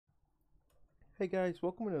Hey guys,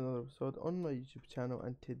 welcome to another episode on my YouTube channel,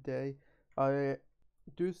 and today I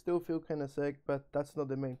do still feel kind of sick, but that's not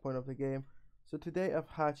the main point of the game. So today I've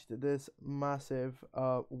hatched this massive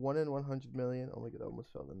 1 in 100 million, oh my god, I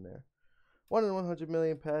almost fell in there, 1 in 100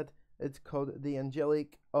 million pet. It's called the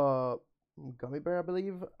Angelic Gummy Bear, I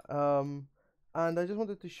believe. And I just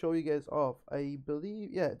wanted to show you guys off. I believe,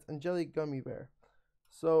 yeah, it's Angelic Gummy Bear.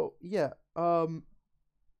 So yeah,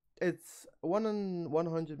 it's 1 in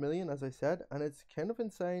 100 million, as I said, and it's kind of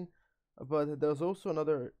insane. But there's also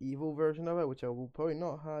another evil version of it, which I will probably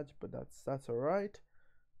not hatch, but that's alright.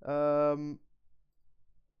 So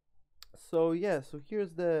yeah, so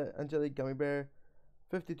here's the Angelic Gummy Bear.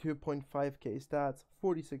 52.5k stats,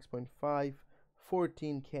 46.5,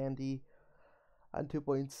 14 candy, and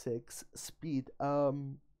 2.6 speed.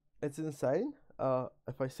 It's insane.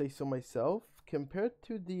 If I say so myself, compared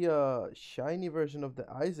to the shiny version of the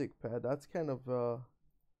Isaac pet, that's kind of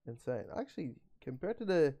insane. Actually, compared to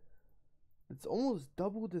the, it's almost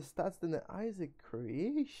double the stats than the Isaac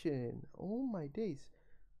creation. Oh my days.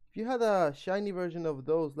 If you had a shiny version of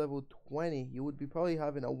those level 20, you would be probably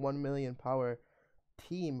having a 1 million power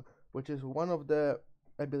team, which is one of the,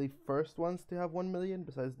 I believe, first ones to have 1 million,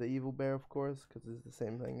 besides the evil bear, of course, because it's the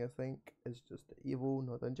same thing. I think it's just the evil,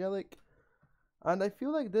 not angelic. And I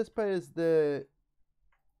feel like this pet is the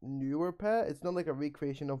newer pet. It's not like a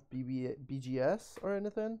recreation of BGS or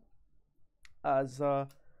anything, as a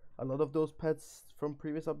lot of those pets from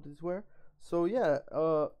previous updates were. So yeah,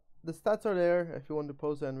 the stats are there if you want to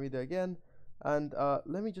pause it and read it again. And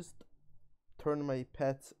let me just turn my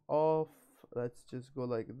pets off. Let's just go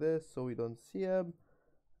like this so we don't see them.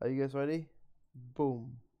 Are you guys ready?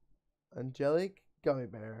 Boom. Angelic Gummy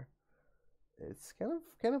Bear. It's kind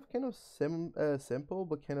of simple,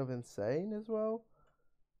 but kind of insane as well.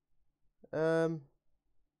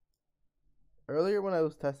 Earlier when I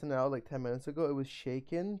was testing it out like 10 minutes ago, it was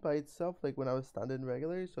shaking by itself, like when I was standing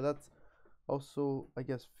regularly. So that's also, I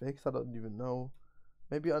guess, fixed. I don't even know.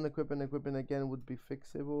 Maybe unequip and equipping again would be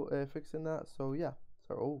fixable, fixing that. So yeah.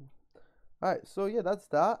 So alright, so yeah, that's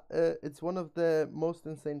that. It's one of the most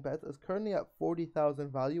insane pets. It's currently at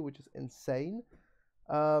 40,000 value, which is insane.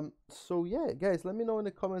 So yeah, guys, let me know in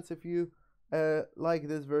the comments if you like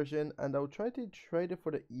this version, and I'll try to trade it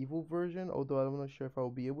for the evil version, although I'm not sure if I'll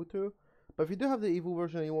be able to. But if you do have the evil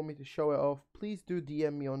version and you want me to show it off, please do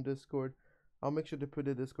DM me on Discord. I'll make sure to put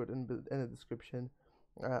the Discord in the description,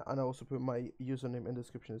 and I'll also put my username in the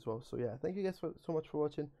description as well. So yeah, thank you guys so much for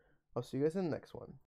watching. I'll see you guys in the next one.